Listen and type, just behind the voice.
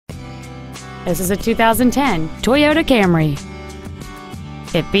This is a 2010 Toyota Camry.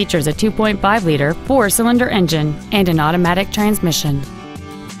 It features a 2.5-liter four-cylinder engine and an automatic transmission.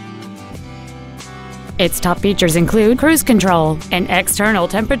 Its top features include cruise control, an external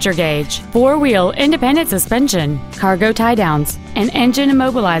temperature gauge, four-wheel independent suspension, cargo tie-downs, an engine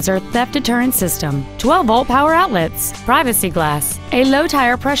immobilizer theft deterrent system, 12-volt power outlets, privacy glass, a low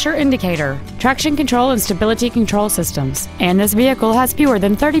tire pressure indicator, traction control and stability control systems, and this vehicle has fewer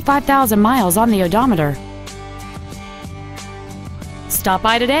than 35,000 miles on the odometer. Stop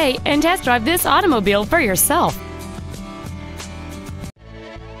by today and test drive this automobile for yourself.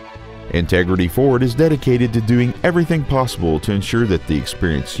 Integrity Ford is dedicated to doing everything possible to ensure that the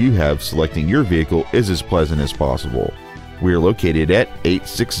experience you have selecting your vehicle is as pleasant as possible. We are located at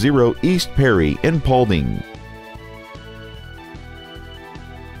 860 East Perry in Paulding.